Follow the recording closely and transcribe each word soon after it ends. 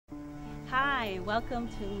Hi, welcome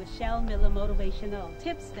to Michelle Miller Motivational.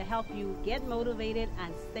 Tips to help you get motivated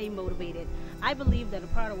and stay motivated. I believe that a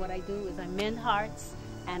part of what I do is I mend hearts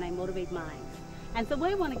and I motivate minds. And the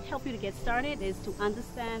way I want to help you to get started is to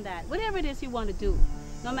understand that whatever it is you want to do,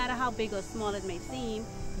 no matter how big or small it may seem,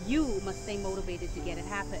 you must stay motivated to get it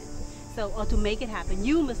happen. Or to make it happen.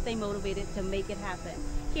 You must stay motivated to make it happen.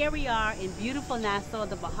 Here we are in beautiful Nassau,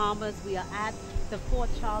 the Bahamas. We are at the Fort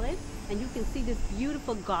Charlotte, and you can see this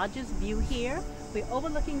beautiful, gorgeous view here. We're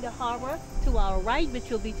overlooking the harbor. To our right, which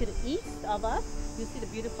will be to the east of us, you'll see the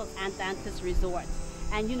beautiful Atlantis Resort.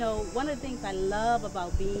 And you know, one of the things I love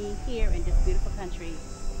about being here in this beautiful country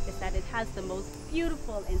is that it has the most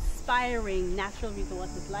beautiful, inspiring natural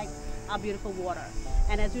resources like our beautiful water.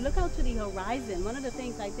 And as we look out to the horizon, one of the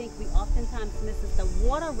things I think we oftentimes miss is the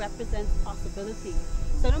water represents possibility.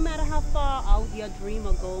 So no matter how far out your dream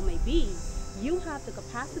or goal may be, you have the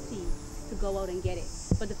capacity to go out and get it.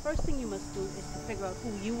 But the first thing you must do is to figure out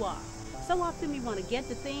who you are. So often we want to get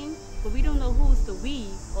the thing, but we don't know who's the we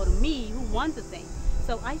or the me who wants the thing.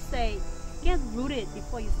 So I say, get rooted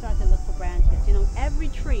before you start to look for branches. You know, every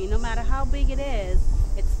tree, no matter how big it is,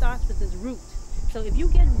 it starts with its root. So if you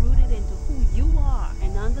get rooted into who you are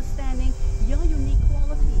and understanding your unique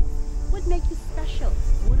qualities, what makes you special,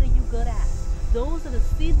 what are you good at, those are the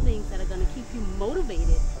seedlings that are going to keep you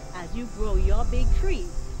motivated as you grow your big tree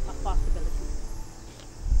of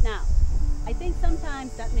possibilities. Now, I think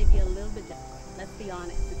sometimes that may be a little bit difficult. Let's be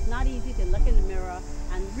honest. It's not easy to look in the mirror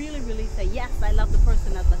and really say, yes, I love the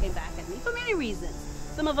person that's looking back at me, for many reasons.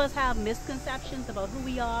 Some of us have misconceptions about who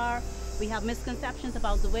we are. We have misconceptions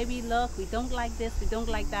about the way we look. We don't like this, we don't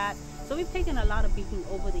like that. So we've taken a lot of beating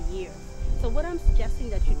over the years. So what I'm suggesting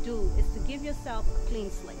that you do is to give yourself a clean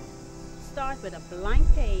slate. Start with a blank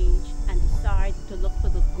page and decide to look for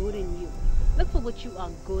the good in you. Look for what you are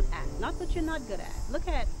good at, not what you're not good at. Look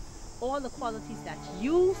at all the qualities that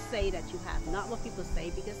you say that you have, not what people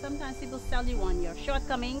say, because sometimes people sell you on your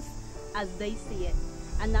shortcomings as they see it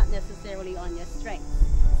and not necessarily on your strengths.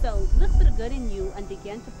 So look for the good in you and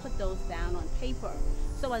begin to put those down on paper.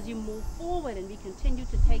 So as you move forward and we continue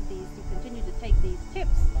to take these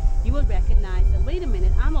tips, you will recognize that, wait a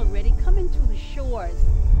minute, I'm already coming to the shores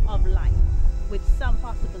of life with some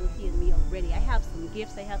possibility in me already. I have some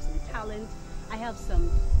gifts, I have some talents, I have some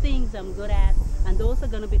things I'm good at, and those are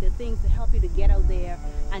going to be the things to help you to get out there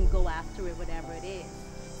and go after it, whatever it is.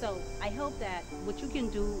 So I hope that what you can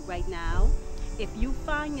do right now, if you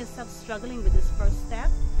find yourself struggling with this first step,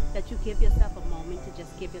 that you give yourself a moment to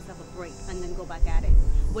just give yourself a break and then go back at it.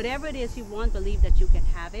 Whatever it is you want, believe that you can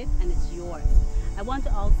have it and it's yours. I want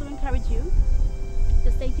to also encourage you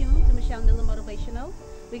to stay tuned to Michelle Miller Motivational.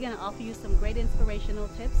 We're going to offer you some great inspirational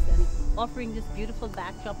tips and offering this beautiful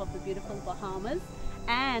backdrop of the beautiful Bahamas.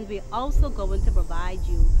 And we're also going to provide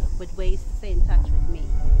you with ways to stay in touch with me.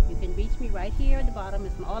 You can reach me right here at the bottom.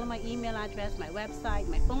 It's all of my email address, my website,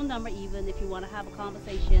 my phone number even, if you want to have a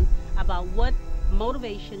conversation about what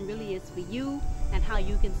motivation really is for you and how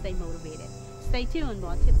you can stay motivated. Stay tuned,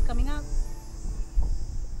 more tips coming up.